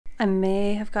I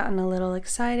may have gotten a little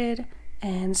excited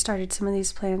and started some of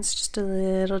these plants just a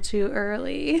little too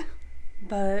early,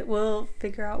 but we'll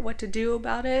figure out what to do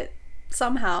about it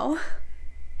somehow.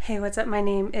 Hey, what's up? My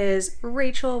name is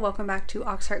Rachel. Welcome back to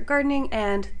Auxhart Gardening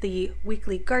and the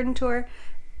weekly garden tour.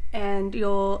 And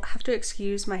you'll have to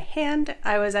excuse my hand.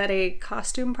 I was at a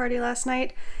costume party last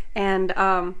night, and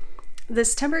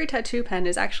this temporary tattoo pen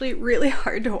is actually really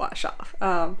hard to wash off.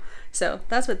 So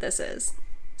that's what this is.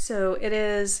 So it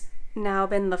is now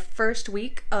been the first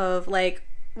week of like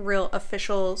real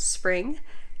official spring,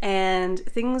 and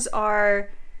things are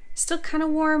still kind of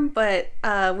warm, but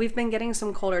we've been getting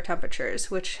some colder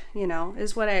temperatures, which, you know,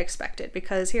 is what I expected,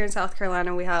 because here in South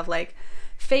Carolina we have like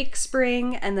fake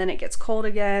spring, and then it gets cold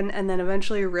again, and then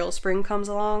eventually real spring comes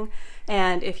along.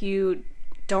 And if you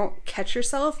don't catch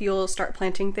yourself, you'll start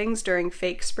planting things during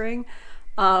fake spring,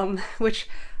 which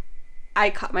I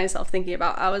caught myself thinking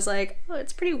about. I was like, oh,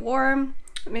 it's pretty warm.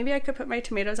 Maybe I could put my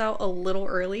tomatoes out a little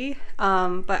early,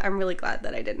 but I'm really glad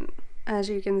that I didn't. As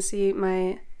you can see,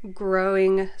 my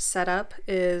growing setup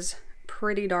is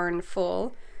pretty darn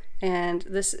full, and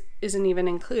this isn't even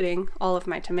including all of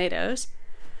my tomatoes.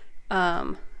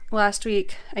 Last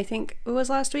week, I think it was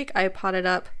last week, I potted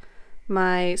up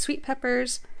my sweet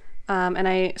peppers, and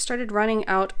I started running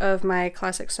out of my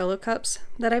classic solo cups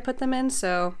that I put them in,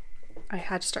 so I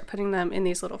had to start putting them in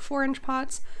these little 4-inch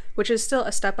pots, which is still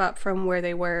a step up from where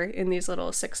they were in these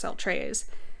little 6-cell trays.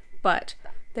 But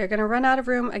they're gonna run out of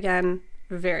room again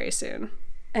very soon.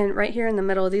 And right here in the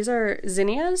middle, these are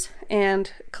zinnias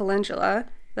and calendula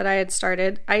that I had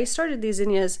started. I started these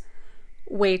zinnias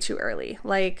way too early.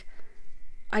 Like,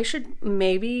 I should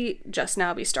maybe just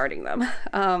now be starting them.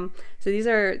 So these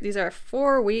are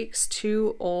 4 weeks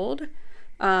too old.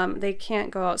 They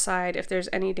can't go outside if there's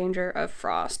any danger of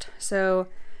frost. So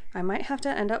I might have to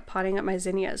end up potting up my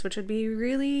zinnias, which would be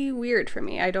really weird for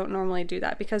me. I don't normally do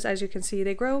that because, as you can see,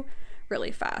 they grow really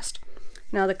fast.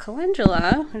 Now the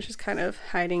calendula, which is kind of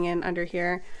hiding in under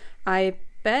here, I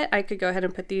bet I could go ahead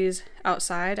and put these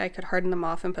outside. I could harden them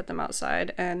off and put them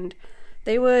outside, and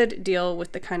they would deal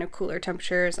with the kind of cooler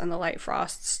temperatures and the light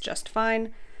frosts just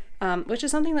fine, which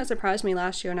is something that surprised me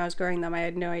last year when I was growing them. I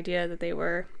had no idea that they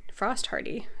were frost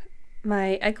hardy.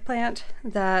 My eggplant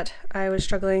that I was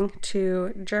struggling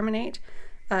to germinate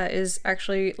is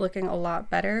actually looking a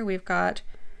lot better. We've got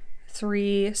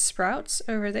 3 sprouts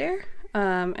over there,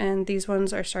 and these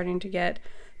ones are starting to get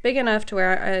big enough to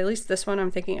where at least this one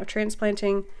I'm thinking of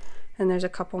transplanting, and there's a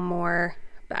couple more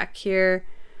back here.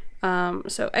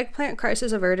 So eggplant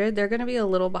crisis averted. They're going to be a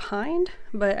little behind,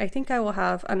 but I think I will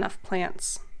have enough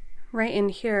plants. Right in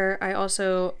here, I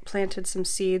also planted some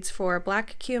seeds for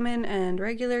black cumin and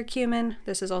regular cumin.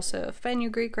 This is also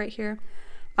fenugreek right here.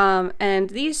 And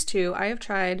these two I have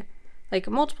tried like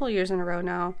multiple years in a row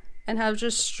now and have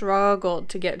just struggled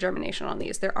to get germination on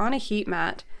these. They're on a heat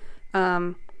mat,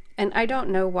 and I don't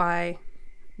know why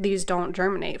these don't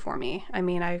germinate for me. I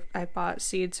mean, I bought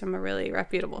seeds from a really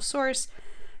reputable source.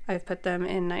 I've put them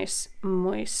in nice,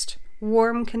 moist,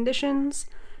 warm conditions.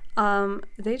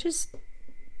 They just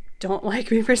don't like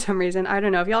me for some reason. I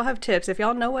don't know. If y'all have tips, if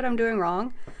y'all know what I'm doing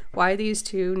wrong, why these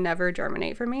two never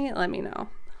germinate for me, let me know.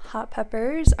 Hot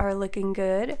peppers are looking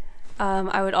good.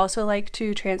 I would also like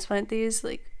to transplant these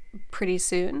like pretty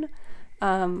soon,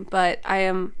 but I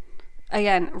am,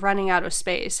 again, running out of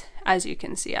space. As you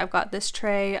can see, I've got this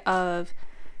tray of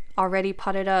already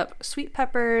potted up sweet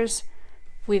peppers.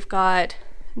 We've got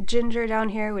ginger down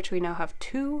here, which we now have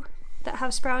 2 that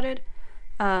have sprouted.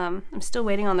 I'm still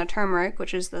waiting on the turmeric,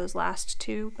 which is those last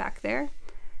 2 back there,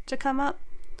 to come up.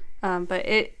 But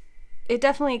it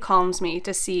definitely calms me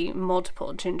to see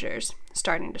multiple gingers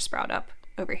starting to sprout up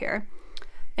over here.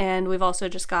 And we've also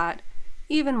just got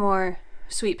even more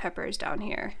sweet peppers down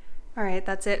here. All right,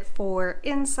 that's it for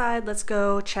inside. Let's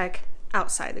go check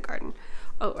outside the garden.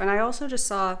 Oh, and I also just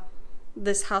saw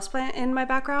this houseplant in my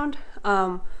background.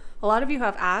 A lot of you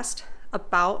have asked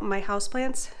about my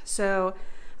houseplants, so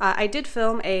I did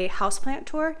film a houseplant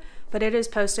tour, but it is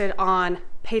posted on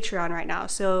Patreon right now.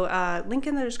 So link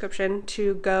in the description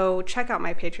to go check out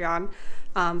my Patreon.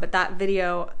 But that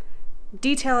video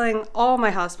detailing all my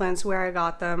houseplants, where I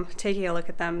got them, taking a look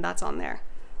at them, that's on there.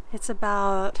 It's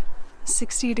about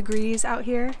 60 degrees out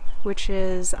here, which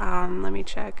is, let me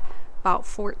check, about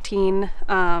 14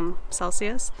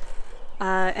 Celsius.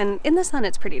 And in the sun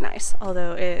it's pretty nice,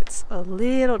 although it's a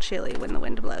little chilly when the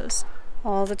wind blows.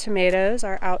 All the tomatoes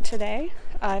are out today.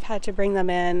 I've had to bring them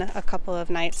in a couple of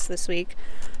nights this week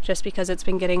just because it's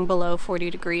been getting below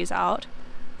 40 degrees out.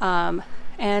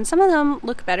 And some of them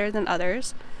look better than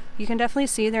others. You can definitely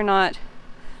see they're not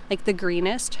like the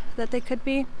greenest that they could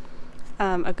be.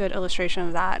 a good illustration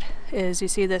of that is you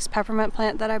see this peppermint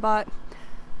plant that I bought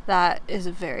that is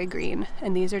very green,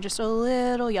 and these are just a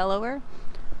little yellower.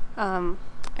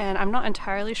 And I'm not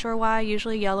entirely sure why.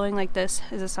 Usually yellowing like this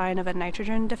is a sign of a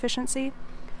nitrogen deficiency.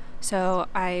 So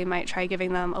I might try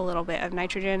giving them a little bit of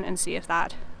nitrogen and see if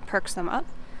that perks them up.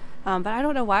 But I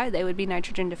don't know why they would be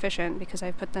nitrogen deficient because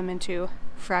I've put them into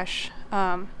fresh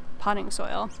potting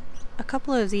soil. A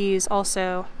couple of these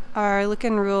also are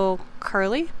looking real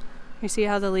curly. You see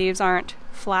how the leaves aren't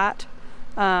flat?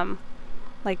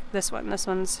 Like this one. This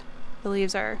one's, the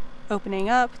leaves are opening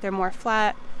up, they're more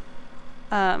flat.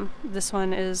 This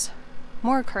one is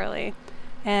more curly.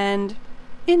 And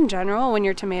in general, when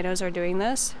your tomatoes are doing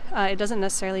this, it doesn't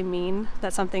necessarily mean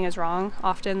that something is wrong.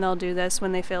 Often they'll do this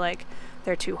when they feel like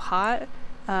they're too hot,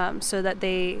 so that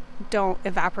they don't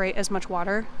evaporate as much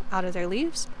water out of their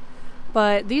leaves.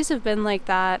 But these have been like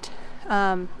that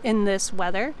in this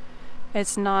weather.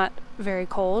 It's not very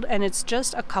cold, and it's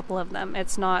just a couple of them.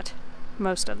 It's not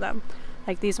most of them.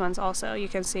 Like these ones also, you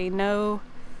can see no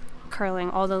curling.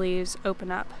 All the leaves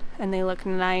open up and they look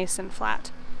nice and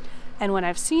flat. And when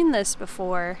I've seen this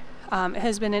before, it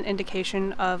has been an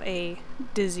indication of a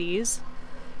disease.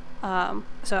 So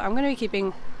I'm going to be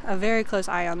keeping a very close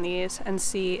eye on these and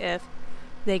see if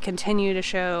they continue to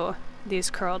show these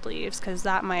curled leaves, because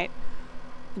that might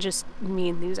just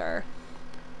mean these are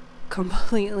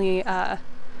completely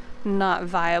not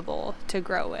viable to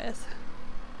grow with.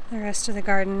 The rest of the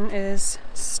garden is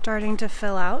starting to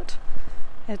fill out.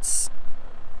 It's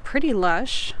pretty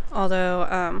lush,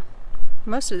 although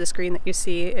most of this green that you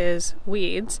see is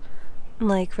weeds.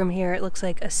 Like from here it looks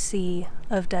like a sea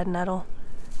of dead nettle.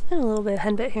 And a little bit of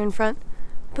henbit here in front,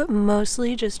 but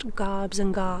mostly just gobs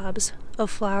and gobs of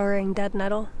flowering dead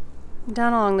nettle.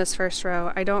 Down along this first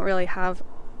row, I don't really have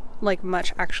like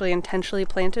much actually intentionally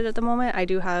planted at the moment. I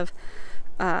do have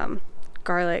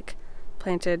garlic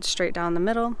planted straight down the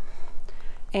middle,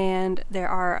 and there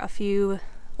are a few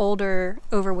older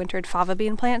overwintered fava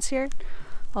bean plants here,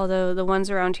 although the ones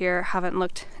around here haven't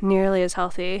looked nearly as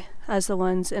healthy as the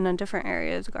ones in a different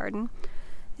area of the garden.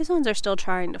 These ones are still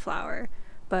trying to flower,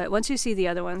 but once you see the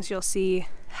other ones, you'll see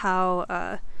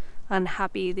how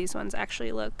unhappy these ones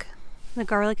actually look. The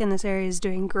garlic in this area is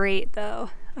doing great though.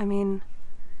 I mean,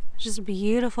 just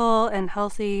beautiful and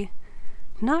healthy.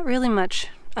 Not really much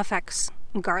affects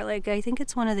garlic. I think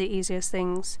it's one of the easiest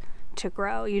things to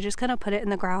grow. You just kind of put it in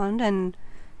the ground and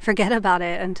forget about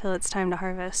it until it's time to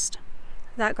harvest.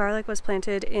 That garlic was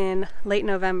planted in late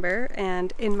November,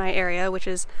 and in my area, which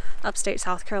is upstate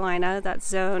South Carolina, that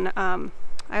zone,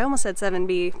 I almost said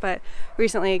 7B, but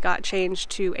recently it got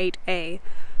changed to 8A.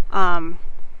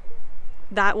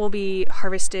 That will be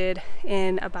harvested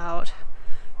in about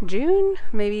June,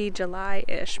 maybe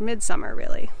July-ish, midsummer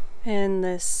really. In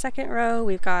the second row,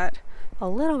 we've got a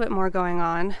little bit more going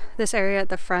on. This area at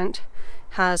the front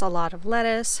has a lot of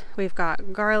lettuce. We've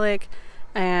got garlic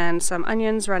and some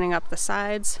onions running up the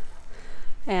sides.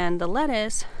 And the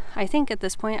lettuce, I think at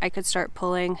this point I could start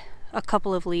pulling a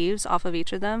couple of leaves off of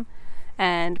each of them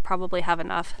and probably have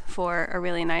enough for a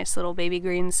really nice little baby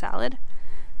green salad.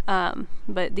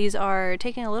 But these are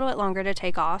taking a little bit longer to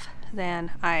take off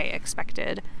than I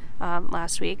expected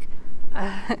last week.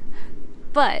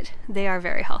 But they are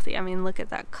very healthy. I mean, look at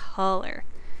that color.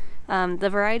 The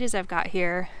varieties I've got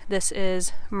here, this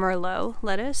is Merlot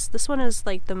lettuce. This one is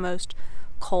like the most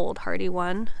cold hardy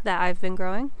one that I've been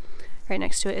growing. Right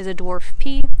next to it is a dwarf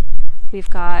pea. We've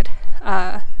got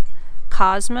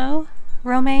Cosmo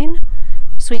romaine,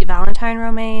 Sweet Valentine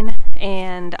romaine,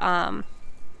 and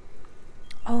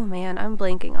oh man, I'm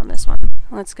blanking on this one.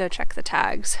 Let's go check the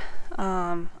tags.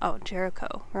 Oh,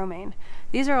 Jericho romaine.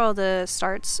 These are all the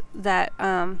starts that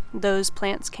those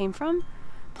plants came from.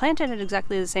 Planted at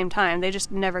exactly the same time, they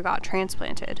just never got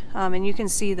transplanted. And you can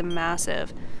see the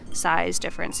massive size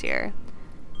difference here.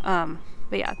 But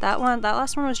yeah, that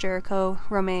last one was Jericho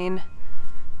romaine,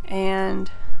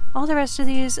 and all the rest of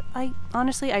these,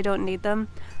 honestly I don't need them.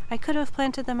 I could have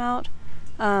planted them out,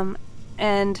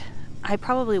 and I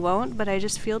probably won't, but I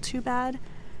just feel too bad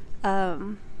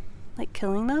like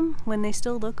killing them when they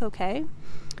still look okay.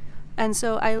 And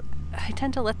so I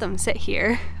tend to let them sit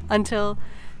here until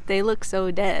they look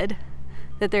so dead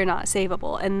that they're not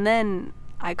savable, and then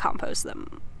I compost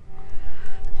them.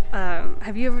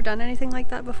 Have you ever done anything like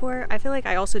that before? I feel like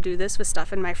I also do this with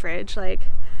stuff in my fridge. Like,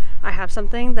 I have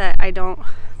something that I don't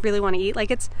really want to eat.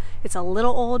 Like, it's a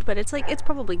little old, but it's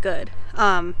probably good.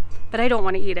 But I don't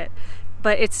want to eat it.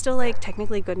 But it's still like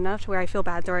technically good enough to where I feel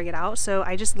bad throwing it out, so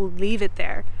I just leave it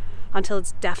there until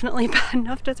it's definitely bad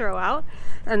enough to throw out,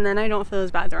 and then I don't feel as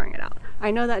bad throwing it out.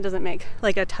 I know that doesn't make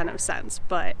like a ton of sense,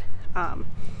 but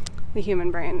the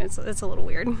human brain, it's a little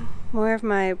weird. More of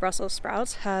my Brussels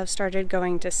sprouts have started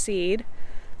going to seed,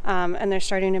 and they're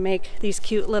starting to make these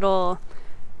cute little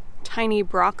tiny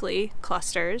broccoli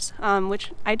clusters,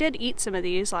 which I did eat some of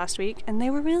these last week and they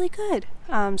were really good.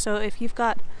 So if you've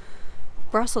got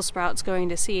Brussels sprouts going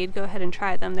to seed, go ahead and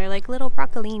try them. They're like little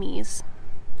broccolinis.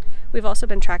 We've also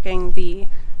been tracking the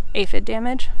aphid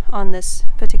damage on this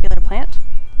particular plant,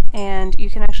 and you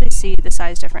can actually see the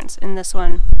size difference in this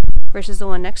one versus the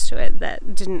one next to it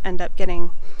that didn't end up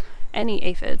getting any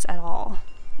aphids at all.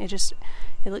 It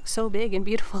looks so big and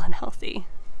beautiful and healthy.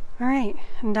 All right,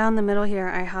 and down the middle here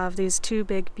I have these two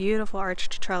big beautiful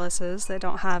arched trellises that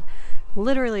don't have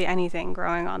literally anything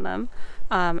growing on them,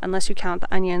 unless you count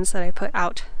the onions that I put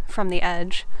out from the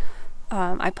edge.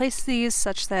 I placed these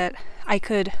such that I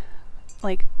could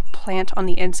like plant on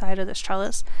the inside of this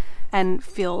trellis and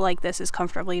feel like this is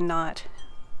comfortably not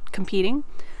competing,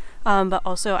 but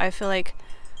also I feel like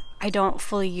I don't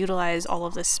fully utilize all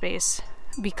of this space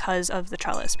because of the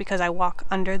trellis, because I walk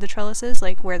under the trellises,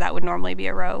 like where that would normally be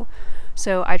a row.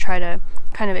 So I try to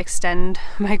kind of extend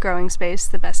my growing space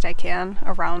the best I can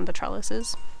around the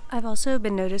trellises. I've also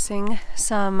been noticing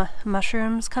some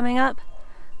mushrooms coming up.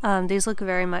 These look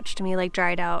very much to me like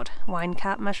dried out wine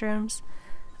cap mushrooms.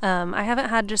 I haven't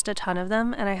had just a ton of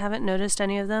them, and I haven't noticed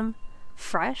any of them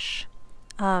fresh.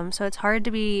 So it's hard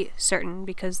to be certain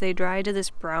because they dry to this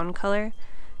brown color,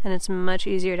 and it's much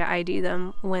easier to ID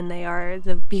them when they are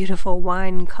the beautiful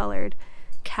wine colored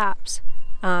caps.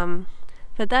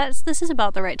 But this is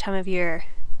about the right time of year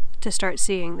to start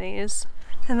seeing these.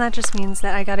 And that just means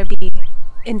that I gotta be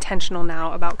intentional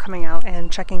now about coming out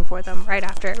and checking for them right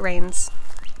after it rains.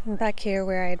 And back here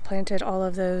where I had planted all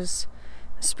of those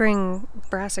spring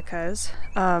brassicas,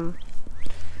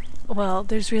 well,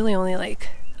 there's really only like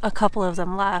a couple of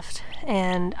them left,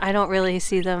 and I don't really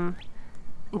see them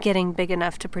getting big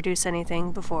enough to produce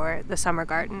anything before the summer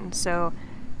garden. So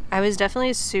I was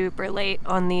definitely super late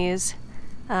on these.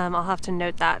 I'll have to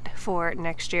note that for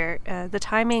next year. The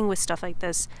timing with stuff like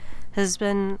this has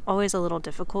been always a little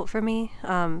difficult for me,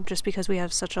 just because we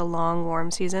have such a long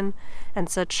warm season and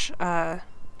such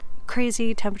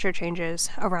crazy temperature changes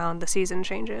around the season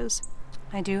changes.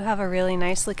 I do have a really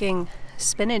nice looking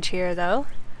spinach here though,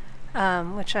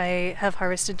 which I have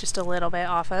harvested just a little bit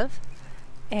off of.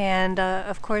 And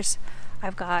of course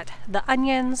I've got the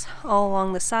onions all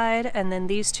along the side, and then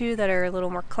these two that are a little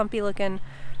more clumpy looking,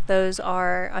 those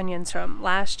are onions from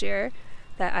last year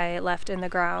that I left in the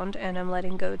ground and I'm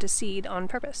letting go to seed on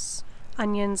purpose.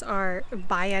 Onions are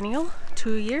biennial,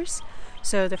 2 years.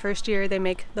 So the first year they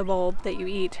make the bulb that you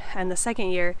eat, and the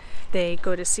second year they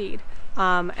go to seed.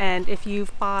 And if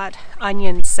you've bought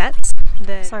onion sets,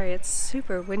 sorry, it's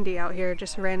super windy out here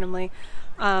just randomly.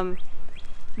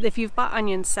 If you've bought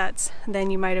onion sets, then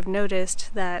you might have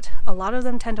noticed that a lot of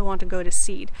them tend to want to go to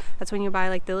seed. That's when you buy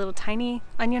like the little tiny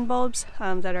onion bulbs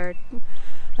that are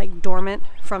like dormant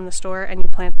from the store, and you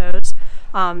plant those.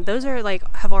 Those are like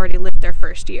have already lived their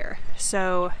first year.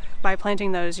 So by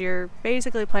planting those, you're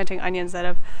basically planting onions that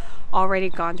have already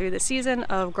gone through the season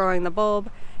of growing the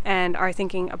bulb and are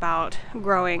thinking about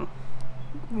growing,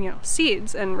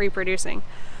 seeds and reproducing.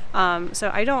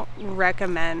 So I don't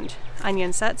recommend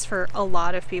onion sets for a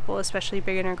lot of people, especially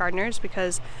beginner gardeners,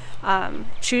 because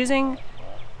choosing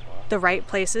the right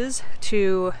places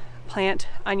to plant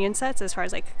onion sets as far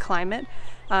as like climate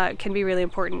can be really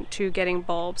important to getting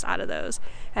bulbs out of those.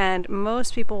 And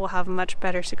most people will have much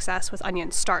better success with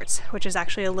onion starts, which is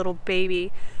actually a little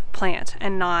baby plant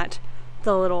and not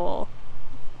the little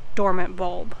dormant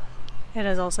bulb. It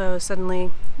is also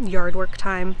suddenly yard work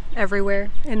time everywhere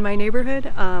in my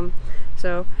neighborhood,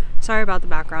 so sorry about the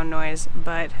background noise,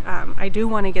 but I do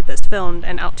want to get this filmed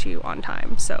and out to you on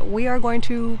time, so we are going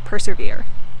to persevere.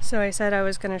 So I said I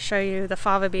was going to show you the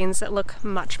fava beans that look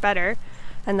much better,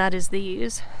 and that is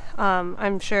these.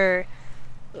 I'm sure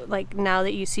like now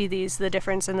that you see these, the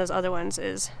difference in those other ones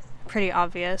is pretty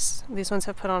obvious. These ones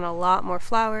have put on a lot more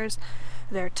flowers,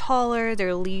 they're taller,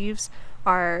 their leaves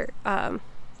are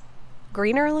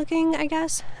greener looking, I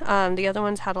guess. The other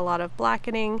ones had a lot of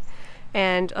blackening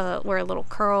and were a little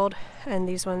curled, and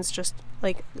these ones just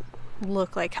like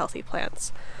look like healthy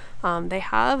plants. They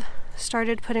have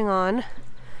started putting on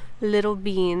little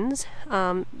beans.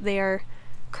 They are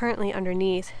currently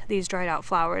underneath these dried out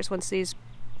flowers. Once these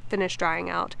finish drying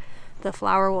out, the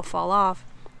flower will fall off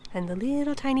and the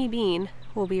little tiny bean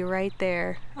will be right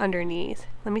there underneath.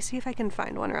 Let me see if I can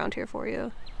find one around here for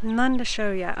you. None to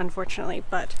show yet, unfortunately,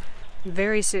 but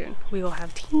very soon we will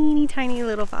have teeny tiny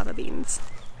little fava beans.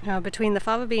 Now between the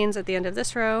fava beans at the end of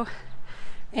this row,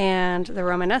 and the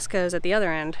Romanescos at the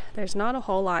other end. There's not a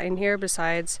whole lot in here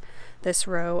besides this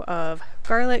row of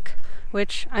garlic,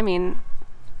 which, I mean,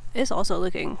 is also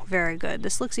looking very good.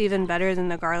 This looks even better than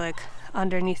the garlic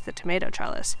underneath the tomato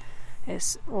trellis.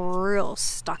 It's real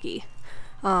stocky.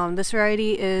 This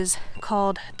variety is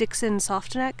called Dixon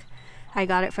Softneck. I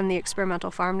got it from the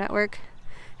Experimental Farm Network,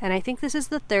 and I think this is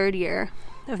the 3rd year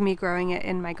of me growing it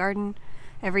in my garden.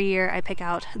 Every year I pick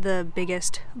out the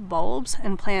biggest bulbs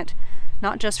and plant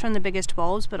not just from the biggest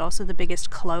bulbs, but also the biggest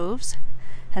cloves.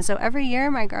 And so every year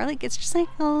my garlic gets just like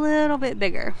a little bit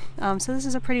bigger. So this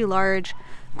is a pretty large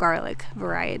garlic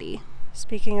variety.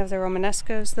 Speaking of the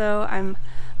Romanescos though, I'm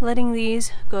letting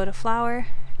these go to flower,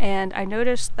 and I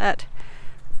noticed that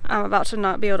I'm about to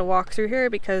not be able to walk through here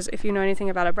because if you know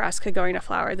anything about a brassica going to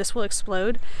flower, this will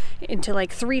explode into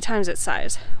like 3 times its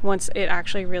size once it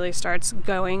actually really starts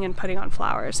going and putting on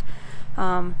flowers.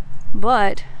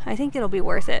 But I think it'll be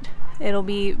worth it. It'll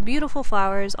be beautiful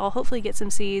flowers. I'll hopefully get some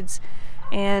seeds,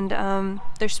 and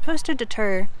they're supposed to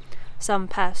deter some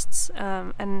pests.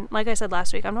 And like I said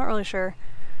last week, I'm not really sure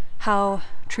how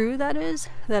true that is,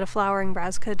 that a flowering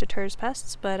brassica deters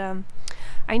pests, but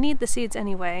I need the seeds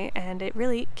anyway, and it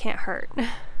really can't hurt.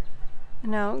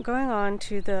 Now, going on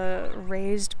to the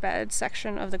raised bed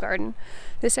section of the garden,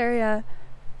 this area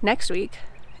next week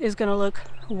is going to look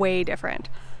way different.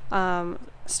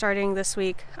 Starting this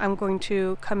week, I'm going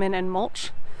to come in and mulch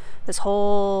this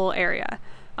whole area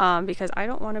because I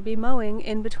don't want to be mowing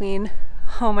in between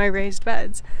all my raised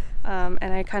beds,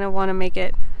 and I kind of want to make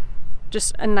it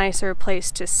just a nicer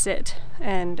place to sit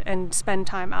and spend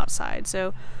time outside.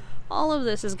 So all of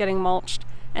this is getting mulched,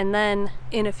 and then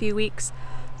in a few weeks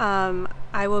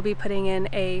I will be putting in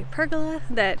a pergola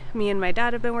that me and my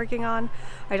dad have been working on.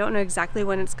 I don't know exactly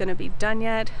when it's going to be done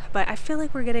yet, but I feel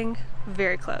like we're getting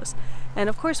very close. And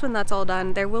of course, when that's all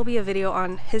done, there will be a video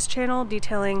on his channel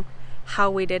detailing how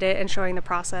we did it and showing the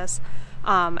process.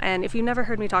 And if you've never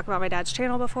heard me talk about my dad's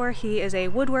channel before, he is a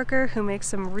woodworker who makes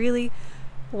some really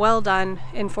well done,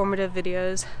 informative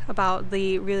videos about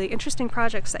the really interesting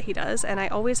projects that he does, and I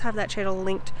always have that channel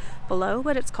linked below,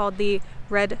 but it's called the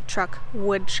Red Truck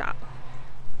Wood Shop.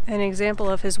 An example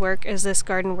of his work is this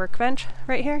garden workbench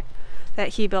right here that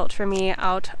he built for me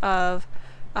out of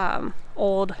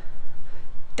old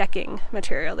decking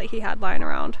material that he had lying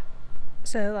around.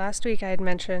 So last week I had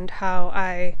mentioned how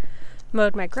I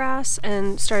mowed my grass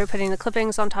and started putting the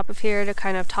clippings on top of here to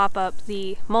kind of top up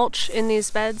the mulch in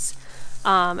these beds.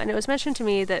 And it was mentioned to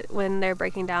me that when they're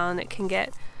breaking down, it can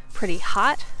get pretty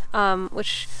hot,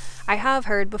 which I have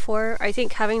heard before. I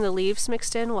think having the leaves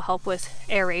mixed in will help with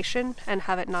aeration and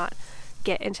have it not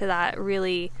get into that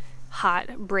really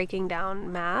hot breaking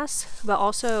down mass. But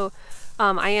also,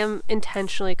 I am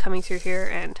intentionally coming through here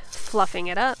and fluffing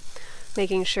it up,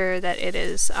 making sure that it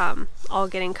is all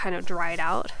getting kind of dried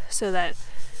out so that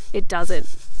it doesn't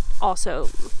also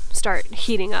start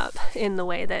heating up in the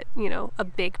way that, you know, a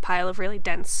big pile of really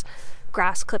dense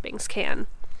grass clippings can.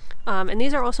 And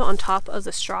these are also on top of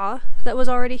the straw that was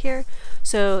already here,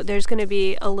 so there's going to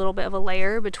be a little bit of a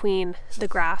layer between the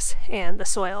grass and the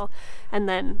soil and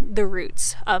then the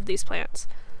roots of these plants.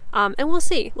 And we'll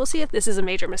see if this is a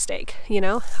major mistake. You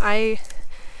know, I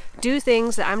do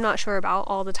things that I'm not sure about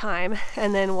all the time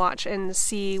and then watch and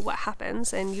see what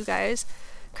happens, and you guys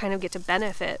kind of get to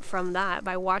benefit from that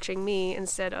by watching me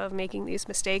instead of making these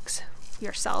mistakes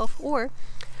yourself. Or,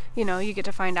 you know, you get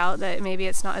to find out that maybe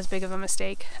it's not as big of a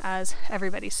mistake as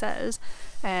everybody says,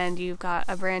 and you've got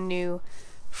a brand new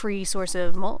free source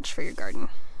of mulch for your garden.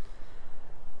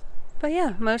 But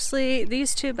yeah, mostly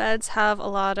these 2 beds have a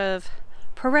lot of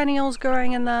perennials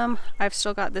growing in them. I've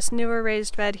still got this newer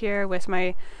raised bed here with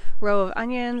my row of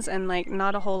onions and like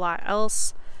not a whole lot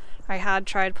else. I had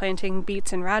tried planting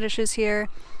beets and radishes here,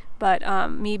 but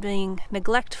me being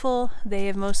neglectful, they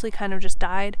have mostly kind of just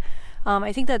died.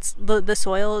 I think that's the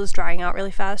soil is drying out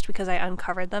really fast because I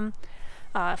uncovered them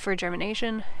for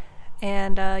germination,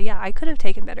 and yeah, I could have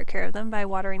taken better care of them by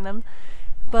watering them,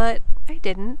 but I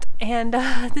didn't, and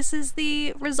this is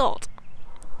the result.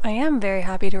 I am very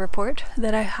happy to report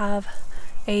that I have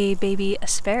a baby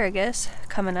asparagus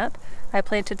coming up. I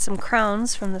planted some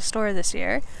crowns from the store this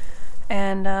year,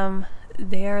 and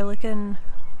they are looking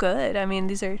good. I mean,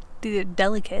 these are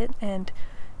delicate and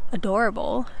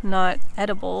adorable, not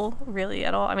edible really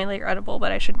at all. I mean, they're edible,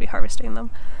 but I shouldn't be harvesting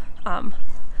them.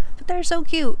 But they're so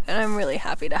cute, and I'm really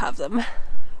happy to have them.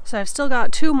 So I've still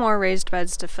got 2 more raised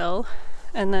beds to fill,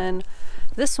 and then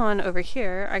this one over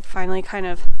here I finally kind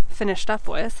of finished up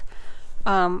with.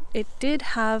 It did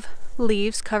have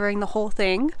leaves covering the whole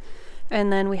thing,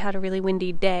 and then we had a really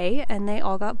windy day and they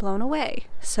all got blown away.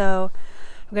 So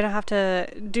I'm gonna have to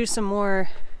do some more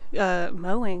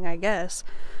mowing, I guess,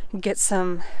 get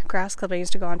some grass clippings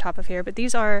to go on top of here. But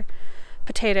these are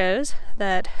potatoes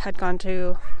that had gone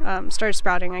to started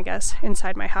sprouting, I guess,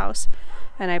 inside my house,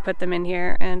 and I put them in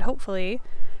here, and hopefully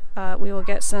we will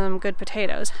get some good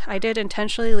potatoes. I did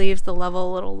intentionally leave the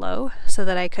level a little low so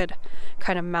that I could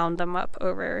kind of mound them up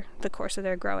over the course of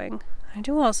their growing. I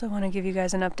do also want to give you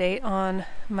guys an update on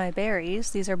my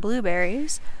berries. These are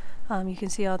blueberries. You can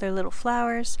see all their little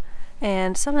flowers,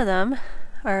 and some of them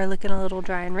are looking a little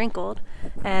dry and wrinkled,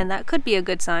 and that could be a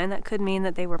good sign. That could mean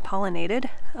that they were pollinated,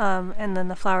 and then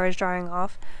the flower is drying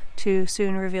off to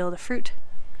soon reveal the fruit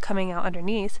coming out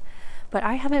underneath. But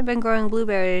I haven't been growing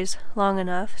blueberries long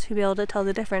enough to be able to tell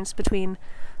the difference between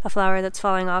a flower that's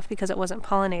falling off because it wasn't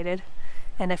pollinated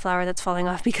and a flower that's falling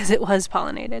off because it was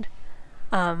pollinated.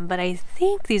 But I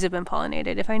think these have been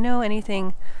pollinated. If I know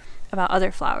anything about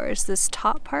other flowers, this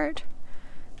top part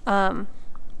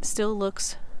still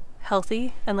looks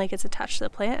healthy and like it's attached to the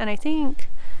plant, and I think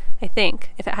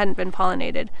if it hadn't been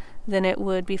pollinated, then it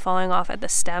would be falling off at the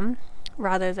stem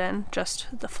rather than just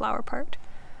the flower part.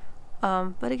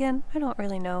 But again, I don't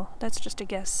really know. That's just a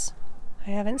guess. I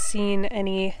haven't seen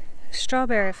any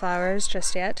strawberry flowers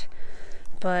just yet,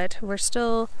 but we're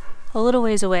still a little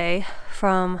ways away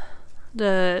from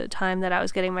the time that I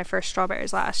was getting my first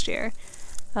strawberries last year.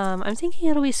 I'm thinking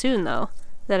it'll be soon though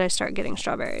that I start getting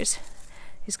strawberries.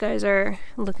 These guys are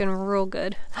looking real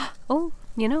good. Oh,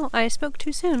 you know, I spoke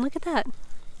too soon. Look at that.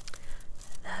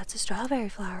 That's a strawberry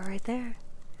flower right there.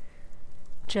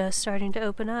 Just starting to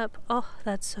open up. Oh,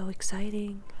 that's so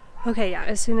exciting. Okay, yeah,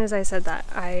 as soon as I said that,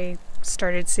 I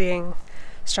started seeing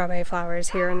strawberry flowers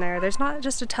here and there. There's not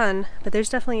just a ton, but there's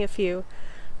definitely a few,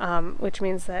 which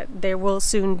means that there will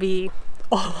soon be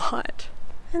a lot.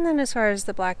 And then as far as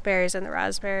the blackberries and the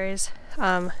raspberries,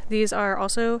 these are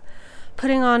also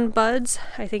putting on buds.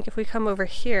 I think if we come over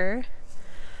here,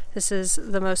 this is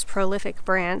the most prolific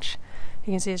branch.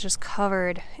 You can see it's just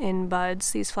covered in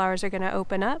buds. These flowers are going to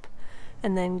open up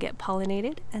and then get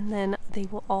pollinated, and then they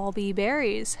will all be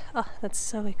berries. Oh, that's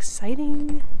so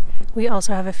exciting. We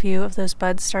also have a few of those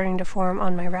buds starting to form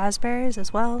on my raspberries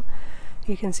as well.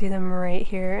 You can see them right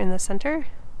here in the center,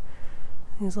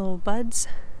 these little buds.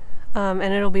 And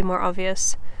it'll be more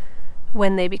obvious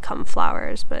when they become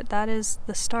flowers, but that is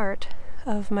the start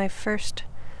of my first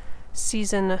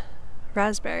season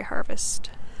raspberry harvest.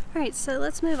 Alright, so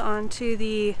let's move on to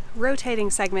the rotating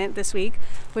segment this week,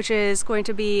 which is going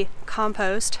to be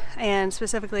compost, and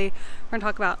specifically we're going to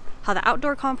talk about how the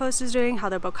outdoor compost is doing, how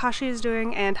the bokashi is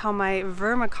doing, and how my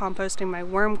vermicomposting, my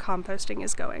worm composting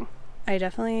is going. I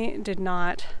definitely did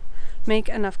not make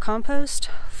enough compost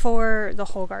for the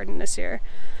whole garden this year,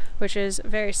 which is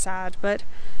very sad, but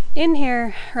in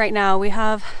here right now we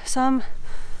have some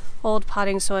old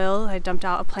potting soil. I dumped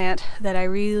out a plant that I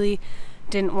really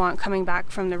didn't want coming back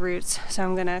from the roots, so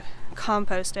I'm gonna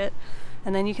compost it.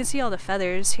 And then you can see all the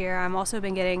feathers here. I'm also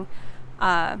been getting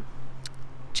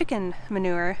chicken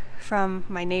manure from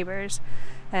my neighbors,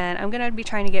 and I'm gonna be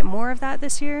trying to get more of that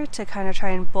this year to kind of try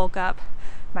and bulk up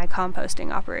my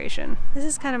composting operation. This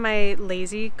is kind of my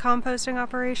lazy composting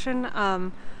operation.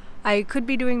 I could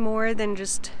be doing more than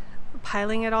just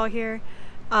piling it all here,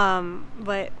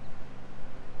 but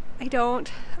I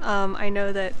don't. I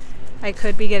know that I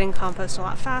could be getting compost a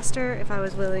lot faster if I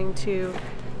was willing to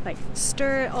like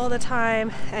stir it all the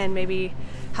time and maybe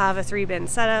have a 3-bin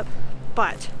setup.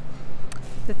 But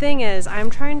the thing is,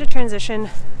 I'm trying to transition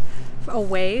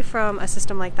away from a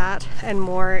system like that and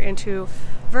more into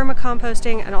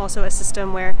vermicomposting, and also a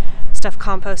system where stuff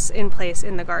composts in place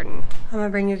in the garden. I'm gonna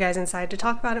bring you guys inside to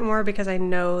talk about it more because I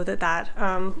know that that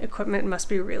equipment must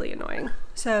be really annoying.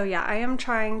 So yeah, I am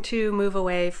trying to move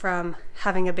away from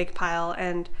having a big pile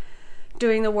and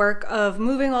doing the work of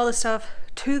moving all the stuff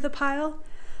to the pile,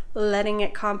 letting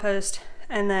it compost,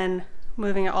 and then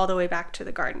moving it all the way back to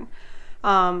the garden.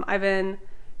 I've been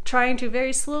trying to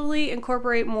very slowly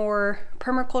incorporate more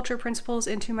permaculture principles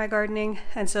into my gardening,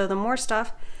 and so the more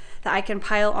stuff that I can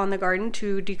pile on the garden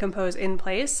to decompose in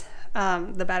place,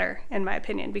 the better, in my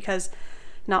opinion, because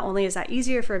not only is that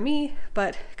easier for me,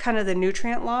 but kind of the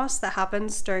nutrient loss that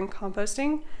happens during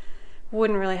composting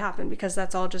wouldn't really happen because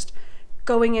that's all just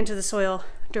going into the soil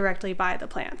directly by the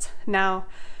plants. Now,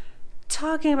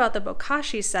 talking about the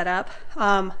bokashi setup,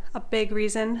 a big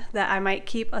reason that I might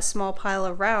keep a small pile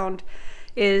around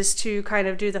is to kind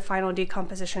of do the final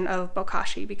decomposition of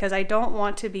bokashi, because I don't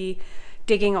want to be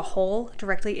digging a hole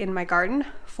directly in my garden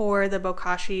for the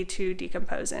bokashi to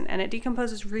decompose in, and it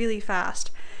decomposes really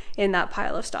fast in that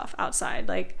pile of stuff outside.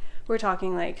 Like, we're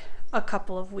talking like a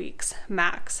couple of weeks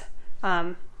max.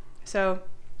 So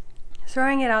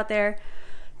throwing it out there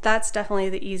that's definitely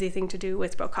the easy thing to do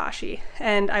with bokashi.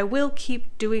 And I will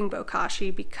keep doing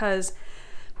bokashi because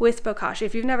with bokashi,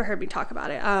 if you've never heard me talk about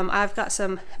it, I've got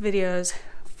some videos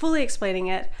fully explaining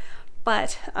it,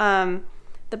 but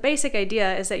the basic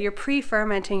idea is that you're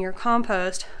pre-fermenting your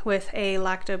compost with a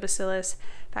lactobacillus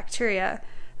bacteria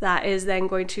that is then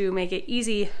going to make it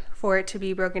easy for it to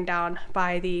be broken down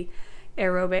by the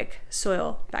aerobic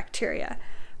soil bacteria.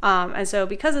 And so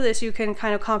because of this, you can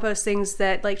kind of compost things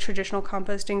that like traditional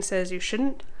composting says you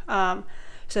shouldn't.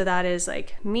 So that is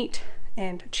like meat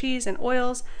and cheese and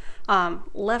oils,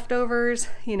 leftovers,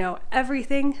 you know,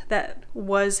 everything that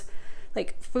was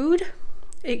like food,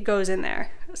 it goes in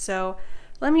there. So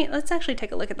let's actually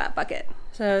take a look at that bucket.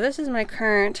 So this is my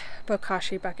current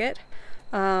bokashi bucket.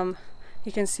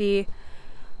 You can see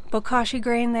bokashi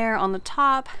grain there on the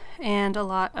top and a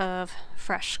lot of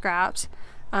fresh scraps.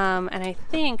 And I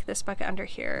think this bucket under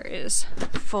here is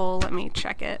full. Let me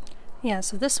check it. Yeah,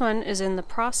 so this one is in the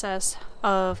process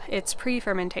of its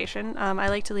pre-fermentation. I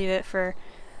like to leave it for,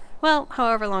 well,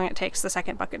 however long it takes the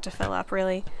second bucket to fill up,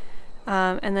 really.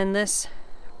 And then this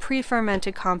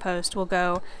pre-fermented compost will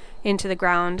go into the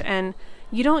ground, and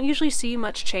you don't usually see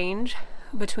much change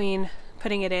between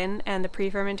putting it in and the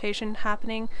pre-fermentation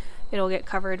happening. It'll get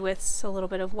covered with a little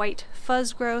bit of white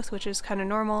fuzz growth, which is kind of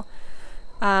normal.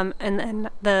 And then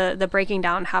the breaking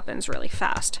down happens really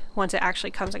fast once it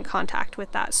actually comes in contact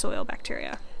with that soil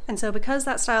bacteria. And so because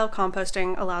that style of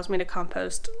composting allows me to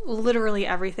compost literally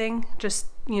everything, just,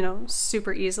 you know,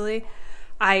 super easily,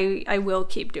 I will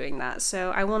keep doing that.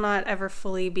 So I will not ever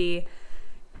fully be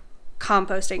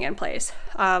composting in place.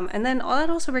 And then all that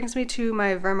also brings me to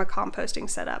my vermicomposting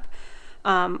setup,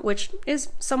 which is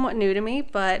somewhat new to me,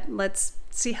 but let's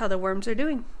see how the worms are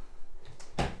doing.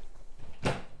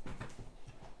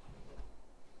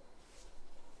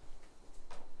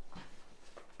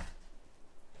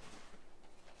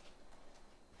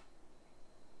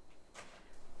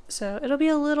 So it'll be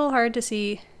a little hard to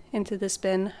see into this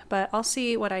bin, but I'll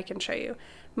see what I can show you.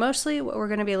 Mostly what we're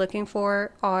going to be looking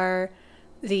for are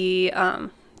the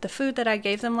food that I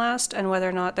gave them last and whether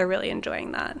or not they're really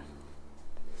enjoying that.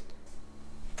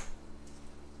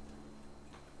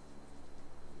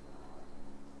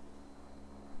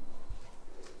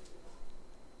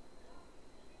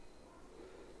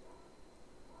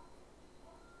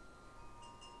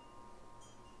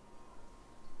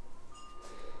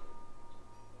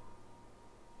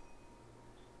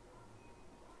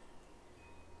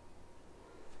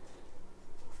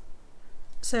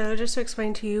 So just to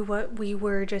explain to you what we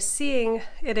were just seeing,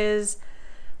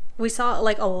 we saw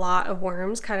like a lot of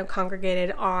worms kind of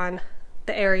congregated on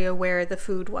the area where the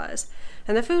food was.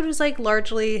 And the food was like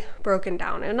largely broken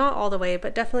down, and not all the way,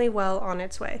 but definitely well on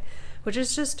its way, which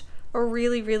is just a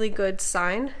really, really good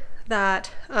sign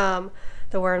that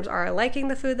the worms are liking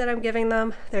the food that I'm giving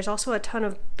them. There's also a ton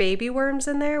of baby worms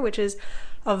in there, which is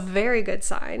a very good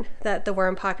sign that the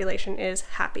worm population is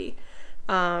happy.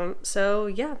 So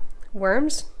yeah.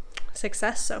 Worms,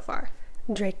 success so far.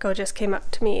 Draco just came up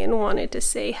to me and wanted to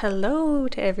say hello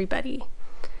to everybody.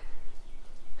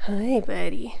 Hi,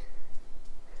 buddy.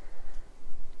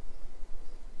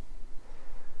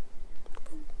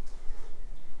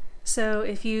 So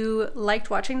if you liked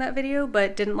watching that video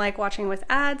but didn't like watching with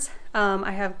ads,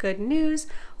 I have good news.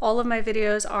 All of my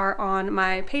videos are on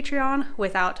my Patreon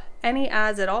without any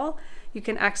ads at all. You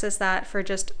can access that for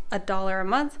just $1 a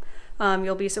month.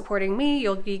 You'll be supporting me,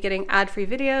 you'll be getting ad-free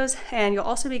videos, and you'll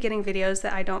also be getting videos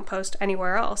that I don't post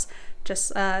anywhere else, just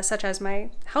such as my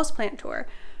houseplant tour.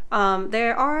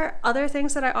 There are other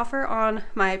things that I offer on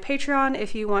my Patreon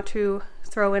if you want to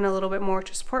throw in a little bit more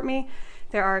to support me.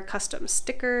 There are custom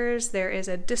stickers, there is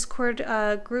a Discord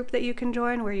group that you can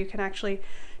join where you can actually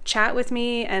chat with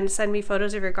me and send me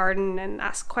photos of your garden and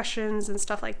ask questions and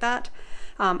stuff like that.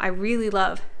 I really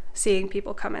love seeing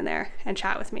people come in there and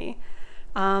chat with me.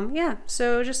 Yeah,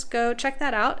 so just go check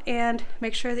that out and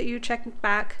make sure that you check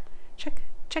back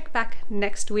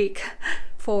next week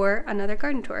for another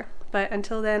garden tour. But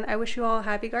until then, I wish you all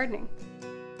happy gardening.